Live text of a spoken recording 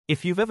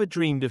If you've ever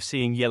dreamed of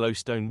seeing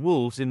Yellowstone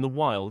wolves in the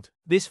wild,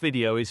 this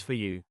video is for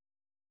you.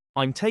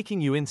 I'm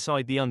taking you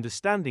inside the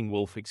Understanding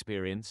Wolf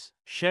experience,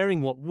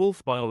 sharing what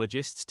wolf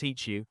biologists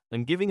teach you,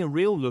 and giving a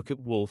real look at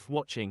wolf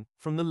watching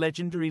from the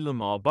legendary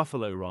Lamar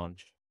Buffalo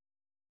Ranch.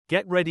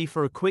 Get ready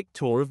for a quick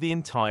tour of the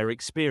entire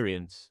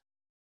experience.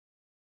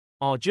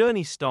 Our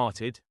journey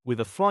started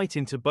with a flight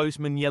into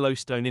Bozeman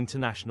Yellowstone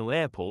International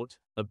Airport,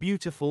 a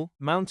beautiful,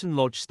 mountain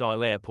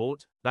lodge-style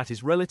airport that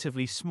is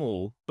relatively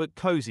small but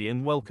cozy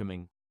and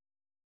welcoming.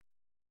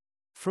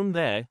 From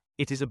there,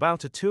 it is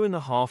about a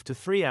 2.5 to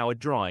 3 hour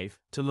drive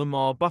to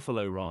Lamar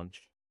Buffalo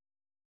Ranch.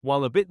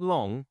 While a bit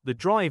long, the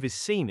drive is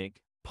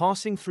scenic,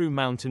 passing through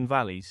mountain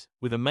valleys,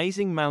 with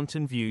amazing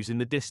mountain views in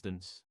the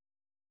distance.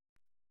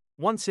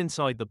 Once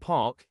inside the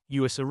park,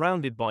 you are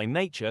surrounded by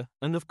nature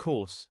and, of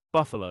course,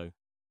 buffalo.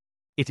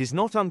 It is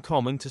not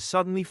uncommon to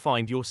suddenly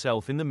find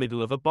yourself in the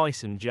middle of a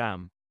bison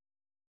jam.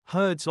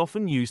 Herds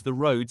often use the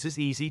roads as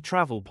easy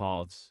travel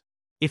paths.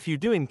 If you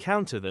do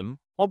encounter them,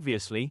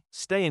 obviously,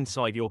 stay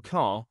inside your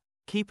car,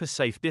 keep a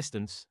safe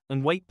distance,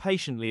 and wait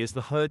patiently as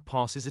the herd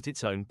passes at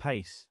its own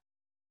pace.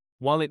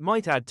 While it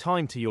might add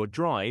time to your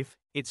drive,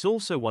 it's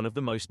also one of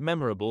the most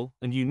memorable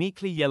and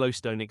uniquely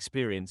Yellowstone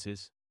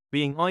experiences,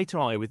 being eye to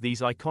eye with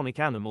these iconic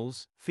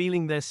animals,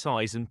 feeling their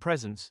size and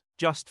presence,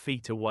 just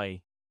feet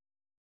away.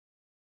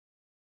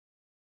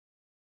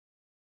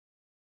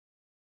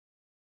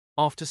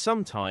 After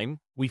some time,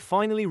 we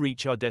finally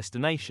reach our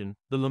destination,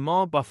 the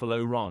Lamar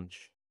Buffalo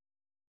Ranch.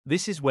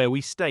 This is where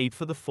we stayed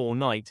for the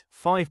 4-night,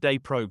 5-day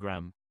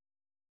program.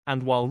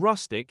 And while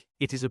rustic,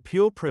 it is a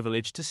pure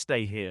privilege to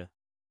stay here.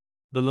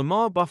 The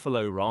Lamar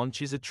Buffalo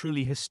Ranch is a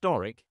truly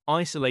historic,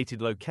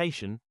 isolated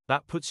location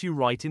that puts you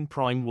right in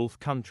prime wolf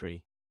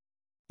country.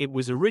 It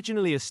was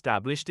originally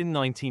established in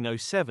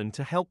 1907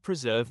 to help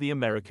preserve the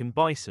American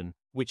bison,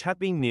 which had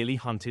been nearly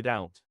hunted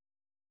out.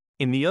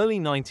 In the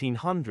early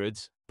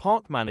 1900s,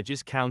 park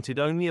managers counted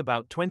only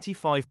about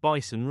 25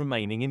 bison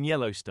remaining in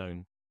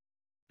Yellowstone.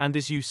 And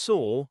as you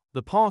saw,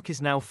 the park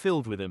is now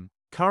filled with them,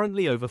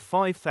 currently over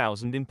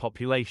 5,000 in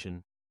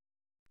population.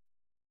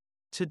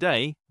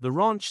 Today, the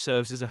ranch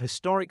serves as a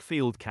historic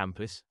field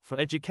campus for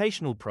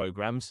educational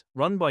programs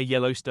run by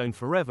Yellowstone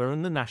Forever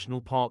and the National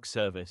Park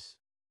Service.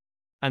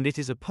 And it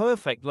is a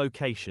perfect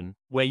location,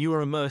 where you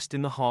are immersed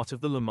in the heart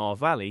of the Lamar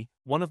Valley,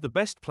 one of the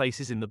best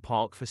places in the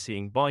park for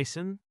seeing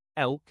bison,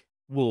 elk,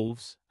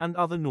 wolves, and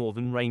other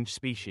northern range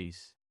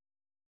species.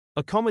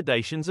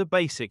 Accommodations are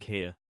basic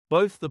here.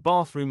 Both the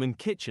bathroom and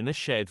kitchen are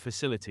shared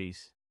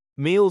facilities.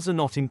 Meals are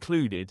not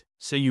included,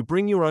 so you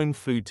bring your own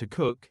food to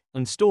cook,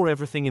 and store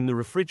everything in the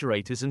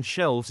refrigerators and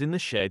shelves in the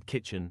shared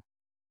kitchen.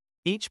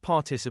 Each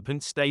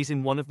participant stays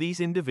in one of these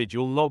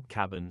individual log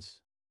cabins.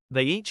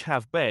 They each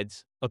have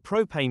beds, a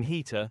propane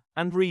heater,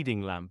 and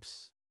reading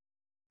lamps.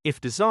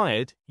 If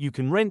desired, you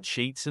can rent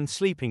sheets and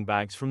sleeping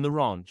bags from the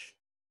ranch.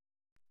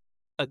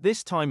 At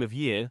this time of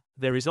year,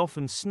 there is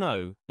often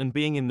snow, and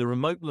being in the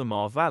remote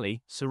Lamar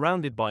Valley,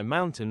 surrounded by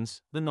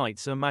mountains, the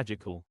nights are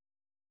magical.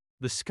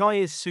 The sky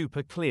is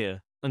super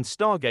clear, and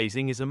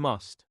stargazing is a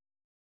must.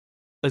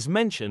 As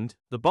mentioned,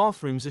 the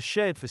bathrooms are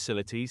shared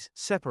facilities,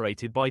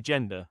 separated by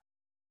gender.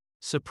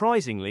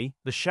 Surprisingly,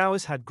 the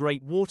showers had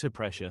great water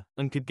pressure,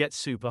 and could get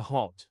super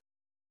hot.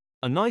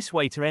 A nice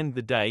way to end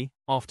the day,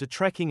 after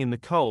trekking in the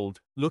cold,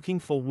 looking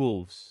for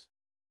wolves.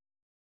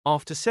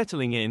 After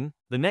settling in,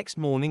 the next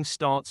morning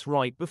starts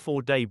right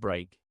before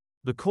daybreak.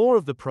 The core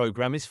of the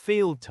program is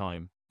field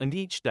time, and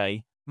each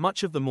day,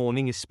 much of the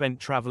morning is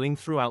spent traveling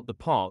throughout the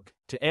park,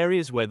 to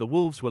areas where the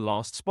wolves were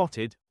last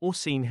spotted, or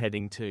seen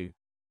heading to.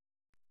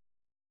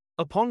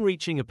 Upon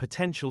reaching a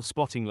potential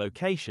spotting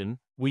location,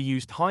 we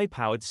used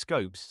high-powered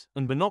scopes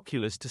and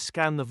binoculars to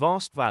scan the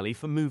vast valley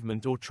for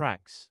movement or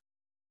tracks.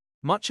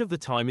 Much of the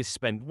time is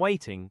spent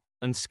waiting,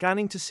 and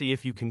scanning to see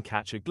if you can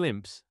catch a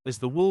glimpse, as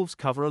the wolves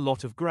cover a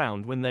lot of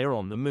ground when they are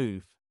on the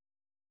move.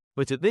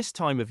 But at this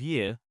time of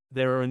year,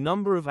 there are a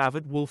number of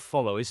avid wolf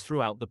followers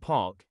throughout the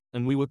park,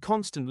 and we were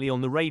constantly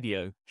on the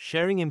radio,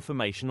 sharing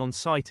information on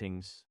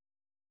sightings.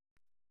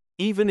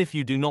 Even if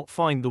you do not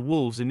find the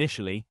wolves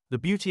initially, the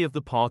beauty of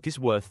the park is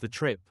worth the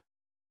trip.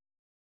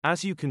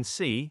 As you can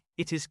see,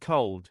 it is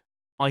cold.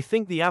 I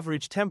think the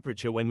average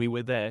temperature when we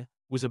were there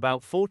was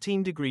about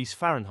 14 degrees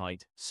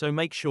Fahrenheit, so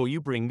make sure you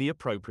bring the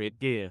appropriate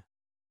gear.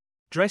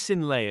 Dress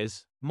in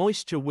layers,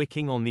 moisture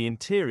wicking on the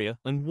interior,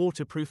 and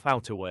waterproof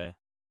outerwear.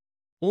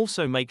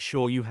 Also make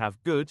sure you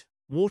have good,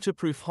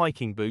 waterproof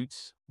hiking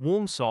boots,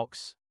 warm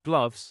socks,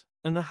 gloves,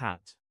 and a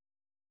hat.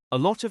 A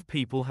lot of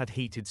people had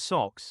heated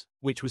socks,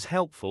 which was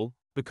helpful,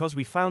 because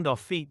we found our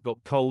feet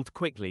got cold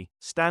quickly,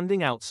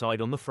 standing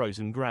outside on the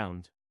frozen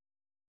ground.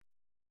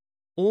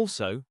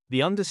 Also,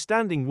 the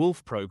Understanding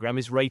Wolf program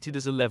is rated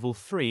as a level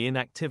 3 in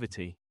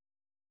activity.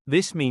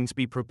 This means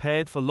be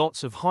prepared for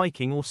lots of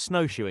hiking or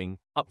snowshoeing,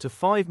 up to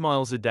 5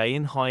 miles a day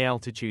in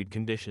high-altitude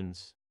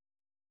conditions.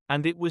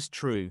 And it was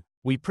true.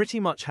 We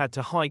pretty much had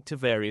to hike to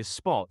various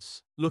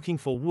spots, looking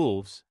for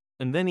wolves,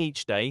 and then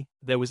each day,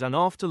 there was an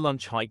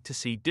after-lunch hike to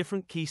see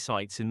different key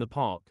sites in the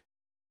park.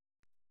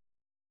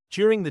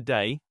 During the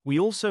day, we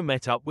also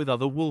met up with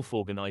other wolf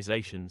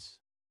organizations.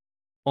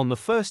 On the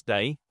first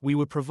day, we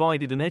were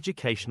provided an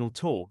educational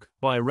talk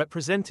by a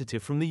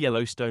representative from the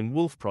Yellowstone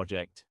Wolf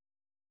Project.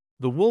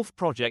 The Wolf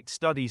Project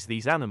studies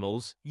these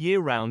animals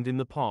year-round in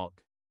the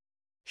park.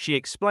 She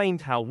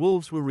explained how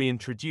wolves were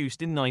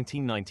reintroduced in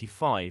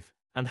 1995,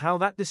 and how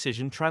that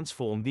decision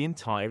transformed the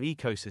entire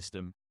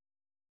ecosystem.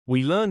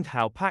 We learned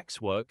how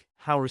packs work,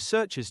 how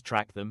researchers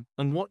track them,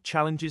 and what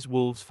challenges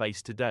wolves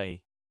face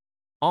today.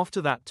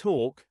 After that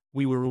talk,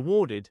 we were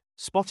rewarded,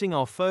 spotting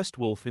our first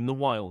wolf in the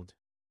wild.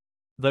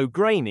 Though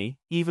grainy,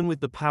 even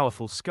with the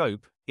powerful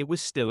scope, it was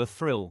still a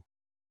thrill.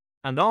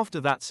 And after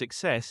that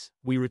success,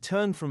 we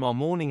returned from our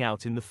morning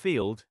out in the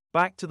field,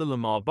 back to the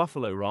Lamar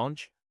Buffalo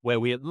Ranch, where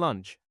we ate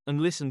lunch,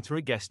 and listened to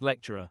a guest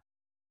lecturer.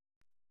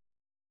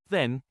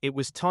 Then, it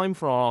was time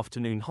for our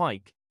afternoon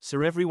hike,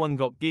 so everyone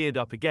got geared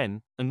up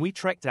again, and we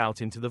trekked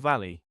out into the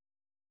valley.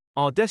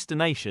 Our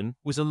destination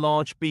was a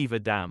large beaver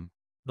dam.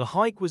 The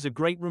hike was a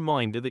great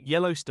reminder that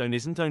Yellowstone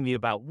isn't only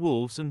about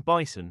wolves and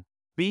bison.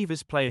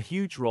 Beavers play a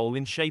huge role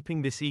in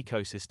shaping this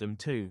ecosystem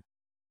too.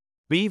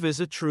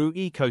 Beavers are true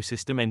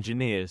ecosystem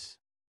engineers.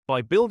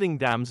 By building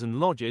dams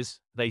and lodges,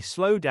 they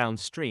slow down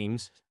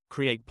streams,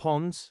 create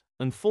ponds,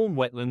 and form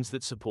wetlands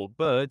that support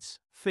birds,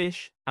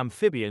 fish,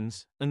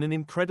 amphibians, and an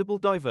incredible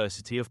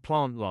diversity of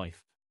plant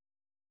life.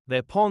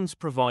 Their ponds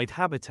provide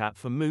habitat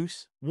for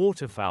moose,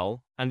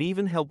 waterfowl, and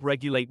even help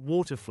regulate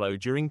water flow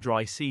during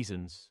dry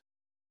seasons.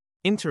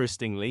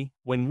 Interestingly,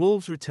 when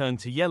wolves returned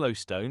to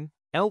Yellowstone,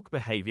 elk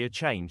behavior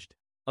changed,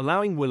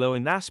 allowing willow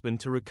and aspen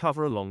to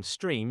recover along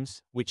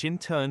streams, which in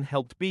turn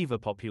helped beaver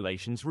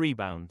populations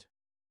rebound.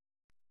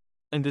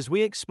 And as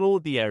we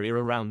explored the area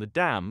around the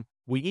dam,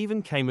 we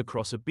even came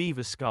across a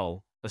beaver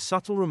skull, a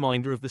subtle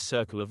reminder of the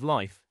circle of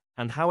life,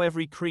 and how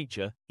every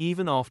creature,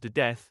 even after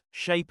death,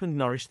 shape and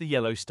nourish the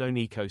Yellowstone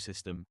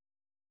ecosystem.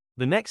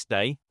 The next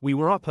day, we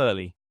were up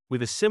early,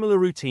 with a similar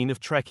routine of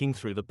trekking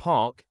through the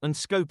park and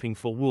scoping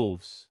for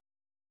wolves.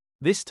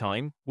 This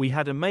time, we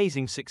had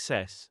amazing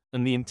success,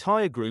 and the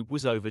entire group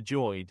was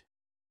overjoyed.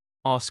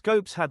 Our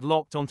scopes had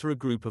locked onto a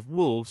group of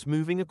wolves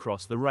moving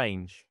across the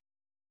range.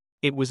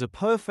 It was a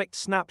perfect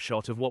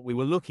snapshot of what we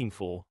were looking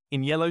for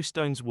in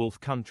Yellowstone's wolf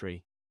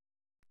country.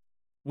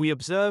 We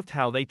observed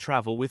how they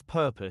travel with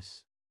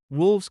purpose.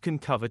 Wolves can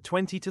cover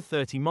 20 to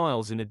 30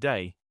 miles in a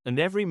day, and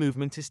every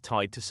movement is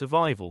tied to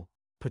survival,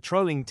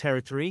 patrolling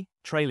territory,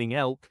 trailing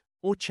elk,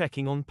 or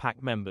checking on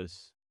pack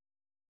members.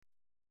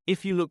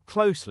 If you look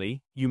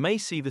closely, you may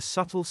see the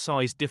subtle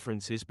size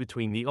differences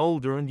between the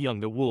older and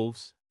younger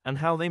wolves, and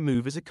how they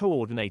move as a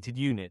coordinated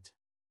unit.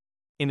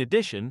 In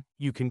addition,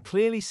 you can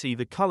clearly see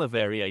the color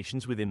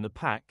variations within the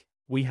pack.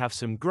 We have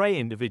some gray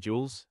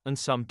individuals, and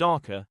some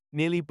darker,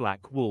 nearly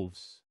black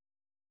wolves.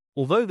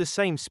 Although the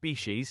same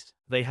species,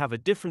 they have a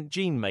different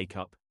gene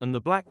makeup, and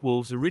the black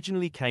wolves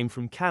originally came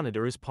from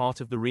Canada as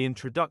part of the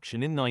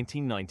Reintroduction in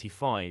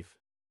 1995.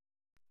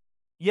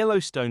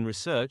 Yellowstone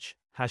research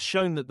has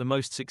shown that the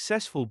most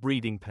successful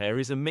breeding pair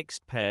is a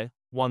mixed pair,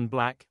 one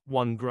black,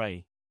 one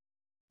gray.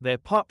 Their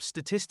pups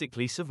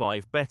statistically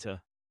survive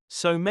better.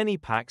 So many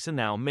packs are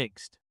now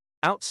mixed.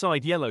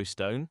 Outside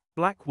Yellowstone,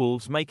 black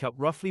wolves make up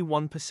roughly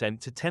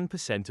 1% to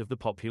 10% of the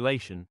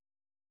population.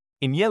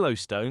 In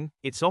Yellowstone,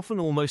 it's often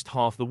almost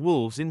half the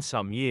wolves in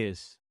some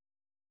years.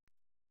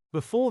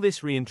 Before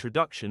this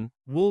reintroduction,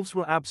 wolves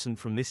were absent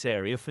from this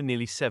area for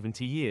nearly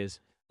 70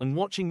 years, and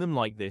watching them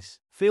like this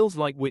feels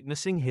like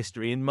witnessing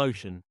history in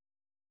motion.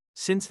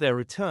 Since their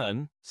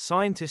return,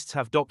 scientists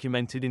have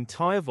documented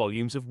entire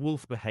volumes of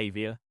wolf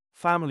behavior,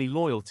 family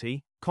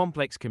loyalty,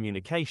 complex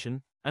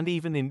communication, and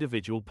even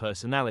individual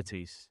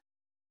personalities.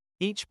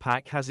 Each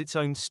pack has its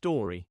own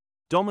story: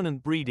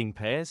 dominant breeding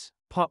pairs,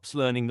 pups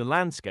learning the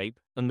landscape,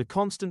 and the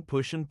constant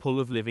push and pull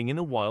of living in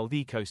a wild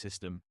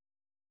ecosystem.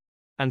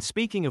 And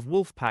speaking of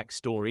wolf pack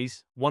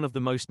stories, one of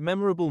the most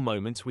memorable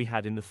moments we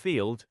had in the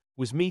field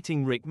was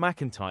meeting Rick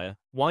McIntyre,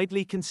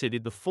 widely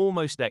considered the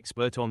foremost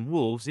expert on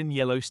wolves in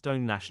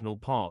Yellowstone National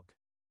Park.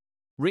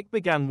 Rick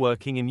began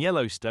working in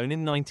Yellowstone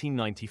in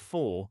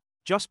 1994,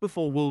 just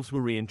before wolves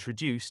were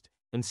reintroduced,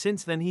 and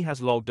since then he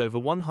has logged over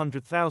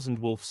 100,000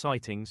 wolf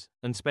sightings,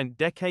 and spent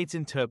decades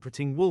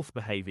interpreting wolf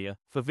behavior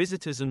for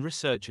visitors and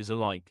researchers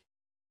alike.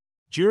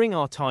 During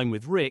our time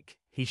with Rick,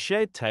 he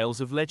shared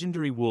tales of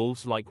legendary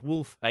wolves like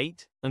Wolf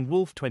 8 and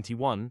Wolf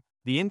 21,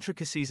 the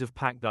intricacies of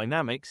pack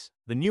dynamics,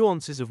 the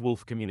nuances of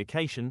wolf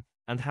communication,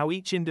 and how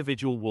each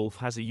individual wolf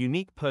has a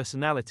unique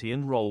personality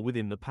and role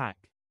within the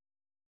pack.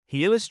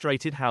 He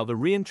illustrated how the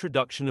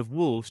reintroduction of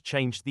wolves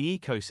changed the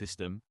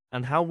ecosystem,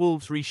 and how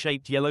wolves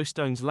reshaped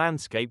Yellowstone's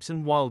landscapes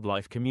and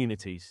wildlife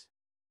communities.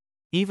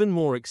 Even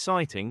more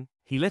exciting,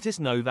 he let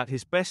us know that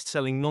his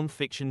best-selling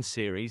non-fiction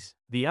series,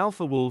 The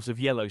Alpha Wolves of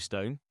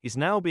Yellowstone, is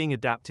now being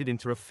adapted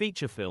into a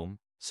feature film,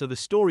 so the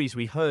stories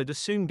we heard are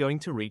soon going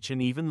to reach an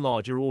even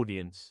larger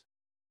audience.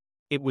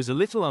 It was a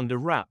little under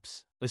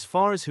wraps, as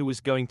far as who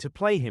was going to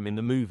play him in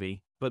the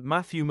movie, but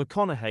Matthew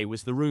McConaughey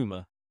was the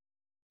rumor.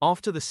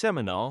 After the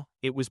seminar,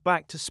 it was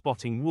back to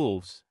spotting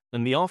wolves,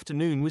 and the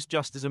afternoon was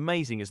just as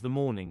amazing as the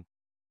morning.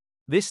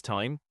 This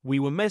time, we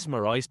were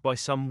mesmerized by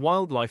some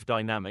wildlife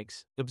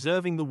dynamics,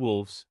 observing the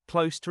wolves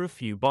close to a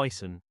few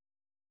bison.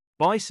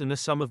 Bison are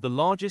some of the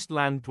largest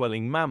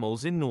land-dwelling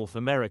mammals in North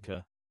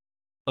America.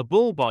 A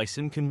bull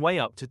bison can weigh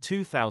up to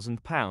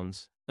 2,000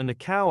 pounds, and a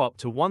cow up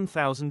to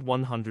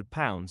 1,100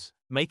 pounds,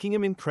 making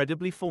them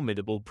incredibly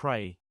formidable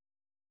prey.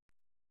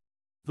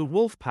 The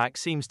wolf pack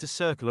seems to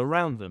circle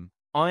around them,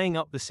 eyeing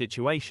up the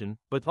situation,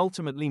 but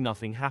ultimately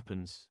nothing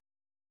happens.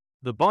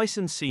 The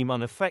bison seem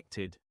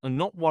unaffected, and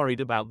not worried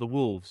about the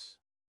wolves.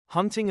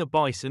 Hunting a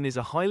bison is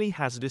a highly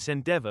hazardous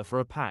endeavor for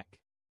a pack.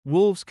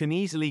 Wolves can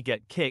easily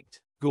get kicked,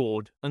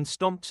 gored, and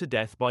stomped to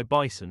death by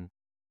bison.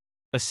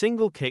 A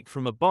single kick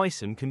from a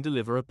bison can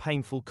deliver a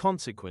painful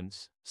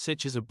consequence,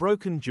 such as a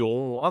broken jaw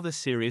or other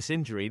serious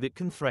injury that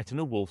can threaten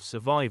a wolf's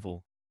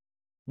survival.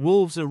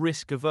 Wolves are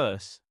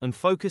risk-averse, and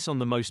focus on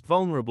the most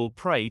vulnerable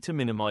prey to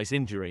minimize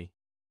injury.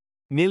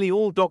 Nearly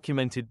all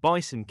documented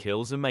bison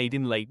kills are made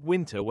in late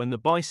winter when the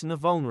bison are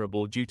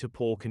vulnerable due to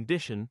poor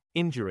condition,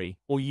 injury,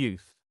 or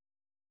youth.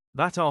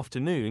 That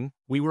afternoon,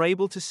 we were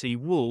able to see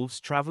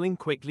wolves traveling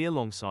quickly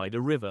alongside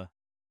a river.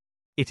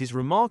 It is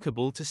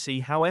remarkable to see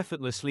how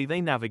effortlessly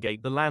they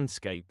navigate the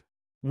landscape.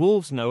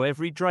 Wolves know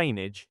every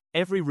drainage,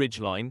 every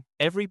ridgeline,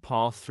 every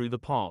path through the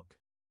park.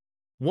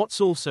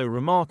 What's also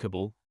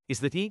remarkable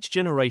is that each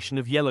generation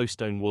of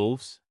Yellowstone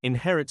wolves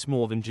inherits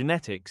more than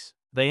genetics,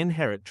 they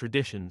inherit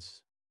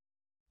traditions.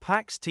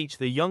 Packs teach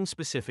their young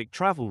specific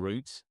travel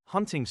routes,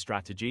 hunting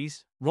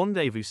strategies,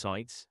 rendezvous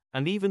sites,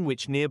 and even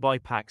which nearby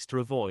packs to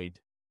avoid.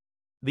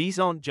 These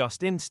aren't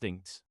just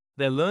instincts,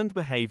 they're learned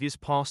behaviors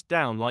passed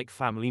down like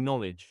family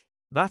knowledge.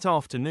 That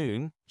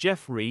afternoon,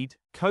 Jeff Reed,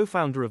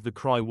 co-founder of the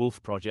Cry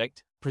Wolf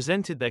Project,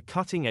 presented their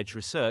cutting-edge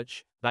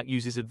research that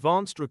uses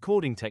advanced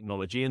recording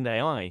technology and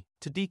AI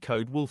to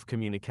decode wolf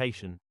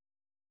communication.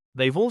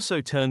 They've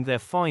also turned their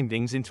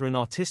findings into an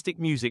artistic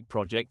music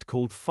project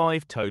called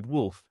Five-Toed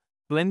Wolf,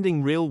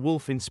 blending real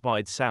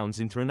wolf-inspired sounds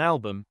into an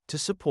album to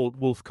support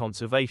wolf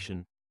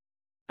conservation.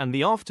 And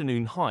the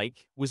afternoon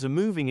hike was a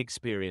moving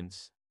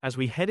experience, as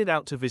we headed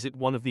out to visit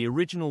one of the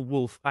original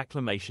wolf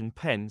acclimation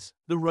pens,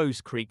 the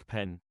Rose Creek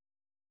Pen.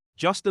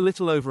 Just a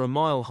little over a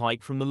mile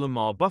hike from the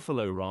Lamar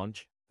Buffalo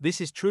Ranch, this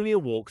is truly a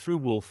walk through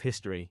wolf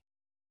history.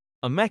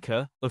 A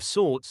mecca, of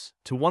sorts,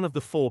 to one of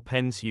the 4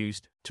 pens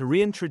used to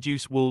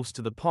reintroduce wolves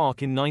to the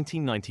park in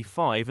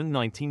 1995 and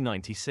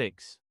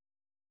 1996.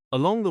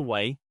 Along the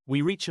way,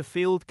 we reach a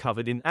field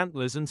covered in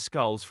antlers and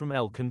skulls from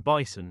elk and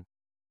bison.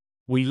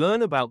 We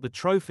learn about the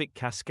Trophic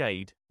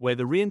Cascade, where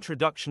the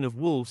reintroduction of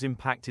wolves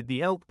impacted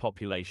the elk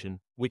population,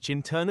 which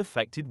in turn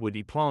affected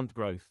woody plant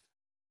growth.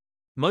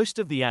 Most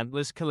of the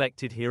antlers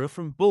collected here are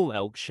from bull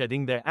elk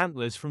shedding their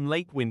antlers from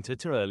late winter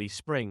to early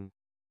spring.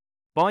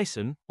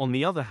 Bison, on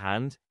the other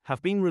hand,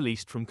 have been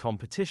released from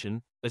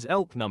competition as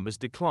elk numbers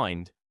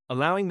declined,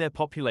 allowing their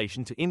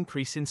population to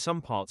increase in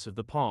some parts of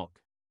the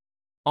park.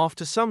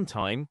 After some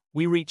time,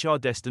 we reach our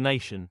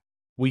destination.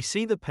 We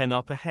see the pen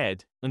up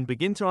ahead and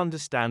begin to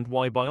understand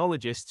why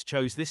biologists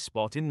chose this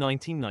spot in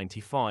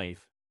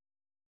 1995.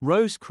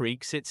 Rose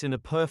Creek sits in a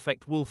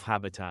perfect wolf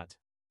habitat.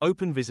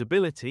 Open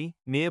visibility,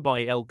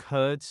 nearby elk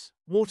herds,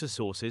 water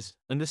sources,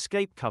 and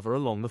escape cover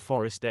along the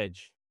forest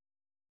edge.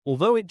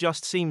 Although it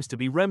just seems to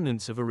be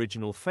remnants of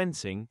original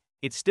fencing,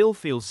 it still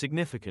feels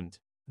significant.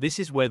 This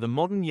is where the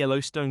modern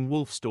Yellowstone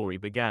wolf story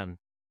began.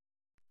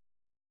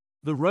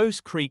 The Rose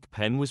Creek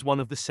Pen was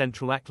one of the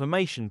central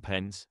acclimation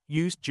pens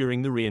used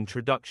during the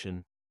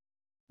reintroduction.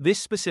 This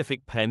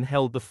specific pen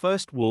held the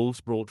first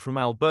wolves brought from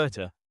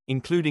Alberta,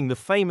 including the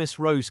famous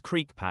Rose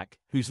Creek Pack,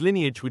 whose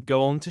lineage would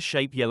go on to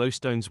shape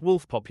Yellowstone's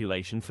wolf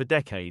population for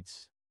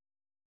decades.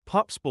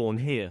 Pups born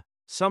here,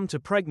 some to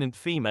pregnant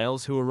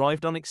females who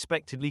arrived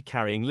unexpectedly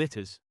carrying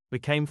litters,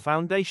 became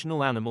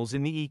foundational animals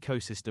in the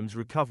ecosystem's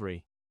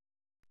recovery.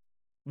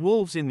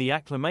 Wolves in the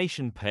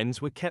acclimation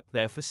pens were kept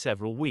there for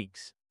several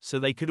weeks, so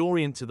they could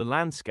orient to the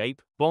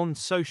landscape, bond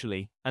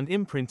socially, and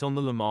imprint on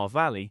the Lamar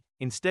Valley,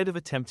 instead of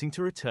attempting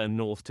to return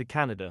north to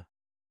Canada.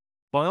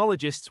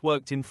 Biologists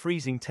worked in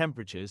freezing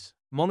temperatures,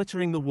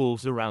 monitoring the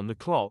wolves around the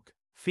clock,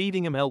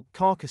 feeding them elk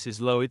carcasses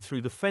lowered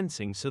through the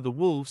fencing so the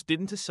wolves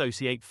didn't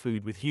associate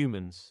food with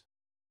humans.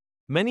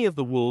 Many of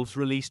the wolves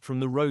released from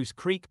the Rose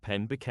Creek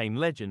Pen became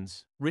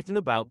legends, written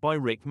about by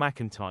Rick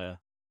McIntyre.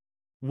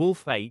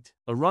 Wolf 8,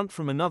 a runt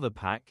from another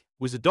pack,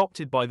 was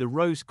adopted by the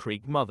Rose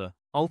Creek mother,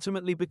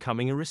 ultimately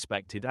becoming a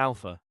respected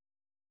alpha.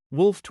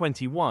 Wolf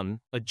 21,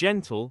 a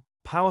gentle,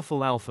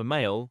 powerful alpha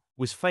male,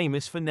 was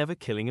famous for never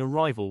killing a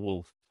rival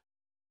wolf.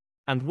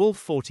 And Wolf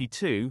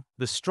 42,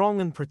 the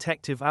strong and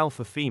protective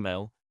alpha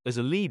female, as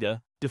a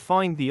leader,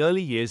 defined the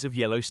early years of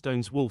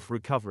Yellowstone's wolf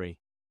recovery.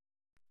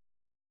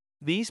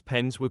 These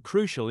pens were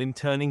crucial in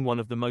turning one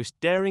of the most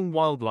daring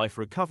wildlife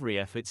recovery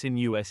efforts in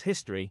U.S.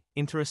 history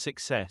into a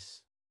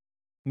success.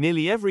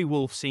 Nearly every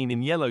wolf seen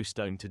in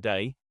Yellowstone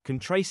today can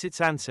trace its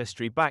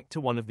ancestry back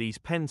to one of these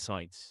pen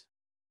sites.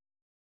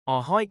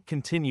 Our hike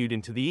continued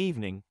into the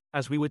evening,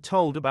 as we were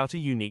told about a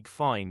unique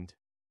find.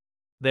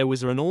 There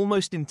was an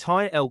almost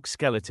entire elk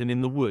skeleton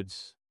in the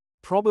woods.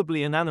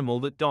 probably an animal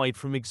that died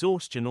from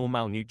exhaustion or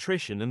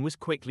malnutrition and was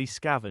quickly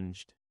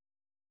scavenged.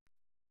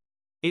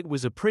 It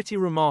was a pretty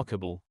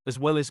remarkable, as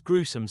well as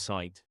gruesome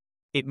sight.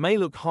 It may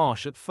look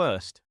harsh at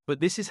first, but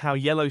this is how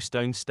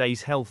Yellowstone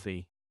stays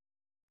healthy.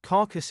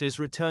 Carcasses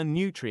return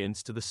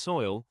nutrients to the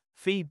soil,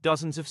 feed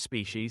dozens of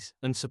species,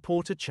 and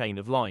support a chain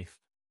of life.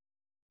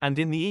 And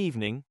in the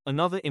evening,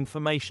 another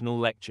informational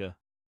lecture.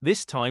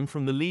 This time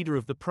from the leader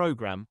of the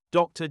program,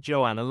 Dr.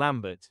 Joanna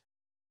Lambert.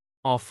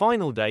 Our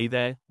final day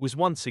there was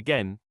once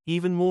again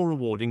even more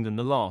rewarding than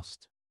the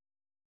last.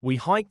 We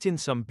hiked in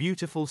some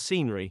beautiful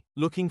scenery,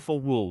 looking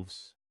for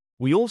wolves.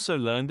 We also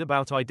learned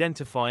about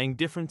identifying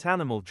different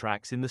animal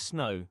tracks in the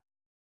snow.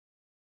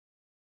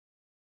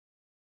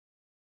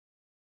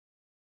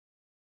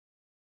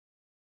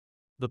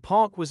 The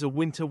park was a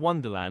winter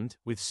wonderland,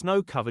 with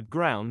snow-covered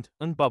ground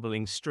and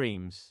bubbling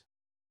streams.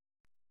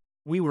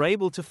 We were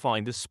able to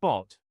find a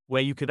spot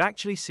where you could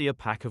actually see a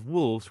pack of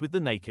wolves with the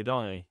naked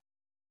eye.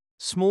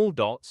 Small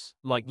dots,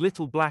 like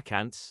little black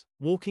ants,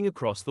 walking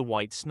across the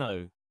white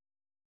snow.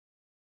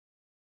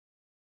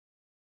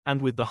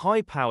 And with the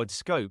high-powered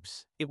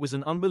scopes, it was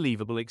an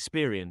unbelievable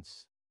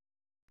experience.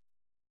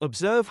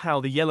 Observe how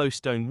the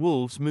Yellowstone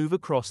wolves move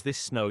across this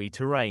snowy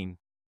terrain.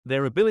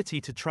 Their ability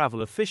to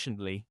travel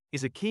efficiently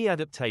is a key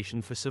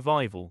adaptation for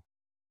survival.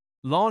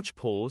 Large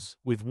paws,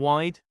 with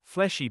wide,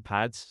 fleshy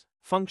pads,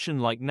 function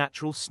like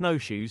natural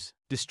snowshoes,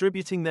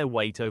 distributing their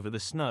weight over the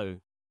snow.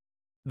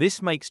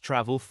 This makes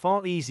travel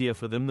far easier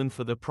for them than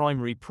for the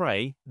primary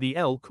prey, the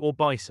elk or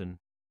bison.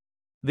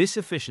 This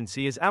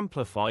efficiency is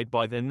amplified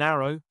by their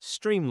narrow,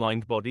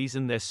 streamlined bodies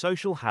and their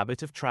social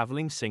habit of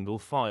traveling single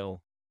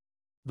file.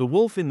 The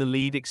wolf in the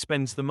lead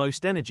expends the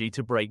most energy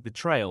to break the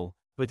trail,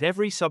 but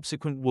every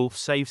subsequent wolf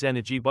saves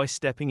energy by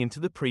stepping into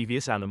the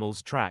previous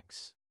animal's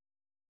tracks.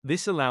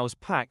 This allows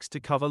packs to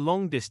cover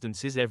long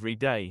distances every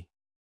day.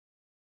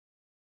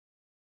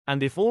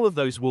 And if all of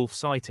those wolf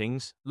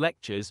sightings,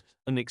 lectures,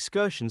 and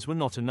excursions were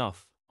not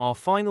enough, our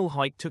final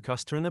hike took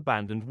us to an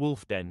abandoned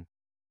wolf den.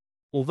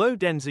 Although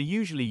dens are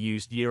usually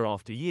used year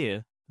after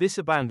year, this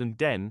abandoned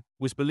den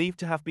was believed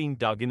to have been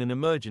dug in an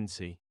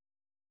emergency.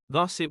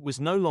 Thus it was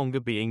no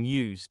longer being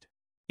used.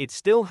 It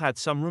still had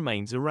some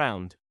remains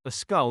around, a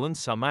skull and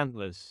some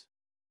antlers.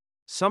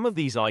 Some of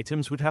these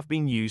items would have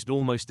been used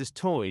almost as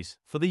toys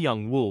for the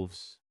young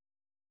wolves.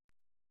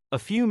 A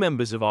few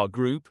members of our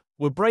group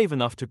were brave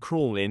enough to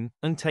crawl in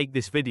and take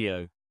this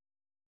video.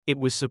 It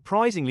was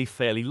surprisingly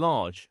fairly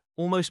large,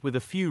 almost with a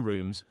few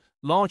rooms,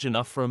 large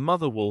enough for a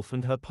mother wolf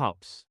and her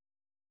pups.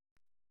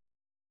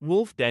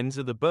 Wolf dens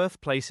are the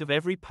birthplace of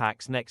every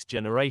pack's next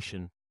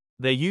generation.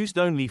 They're used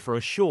only for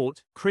a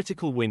short,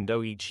 critical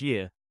window each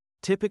year,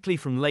 typically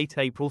from late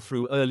April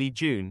through early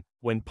June,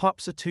 when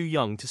pups are too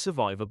young to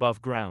survive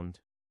above ground.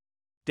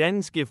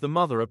 Dens give the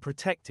mother a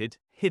protected,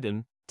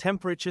 hidden,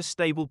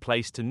 temperature-stable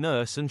place to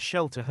nurse and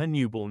shelter her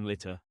newborn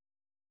litter.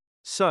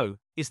 So,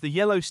 is the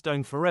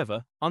Yellowstone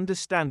Forever,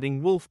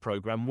 Understanding Wolf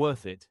program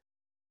worth it?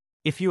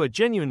 If you are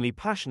genuinely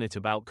passionate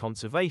about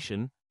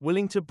conservation,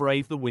 willing to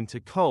brave the winter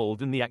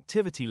cold and the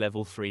activity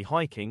level 3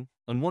 hiking,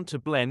 and want to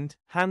blend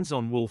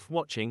hands-on wolf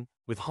watching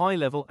with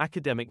high-level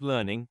academic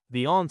learning,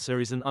 the answer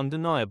is an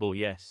undeniable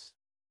yes.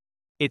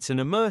 It's an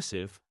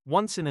immersive,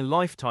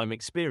 once-in-a-lifetime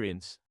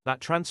experience that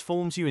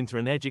transforms you into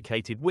an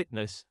educated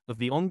witness of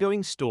the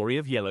ongoing story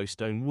of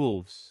Yellowstone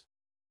wolves.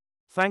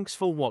 Thanks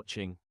for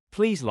watching.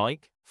 Please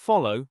like,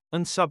 follow,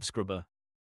 and subscribe.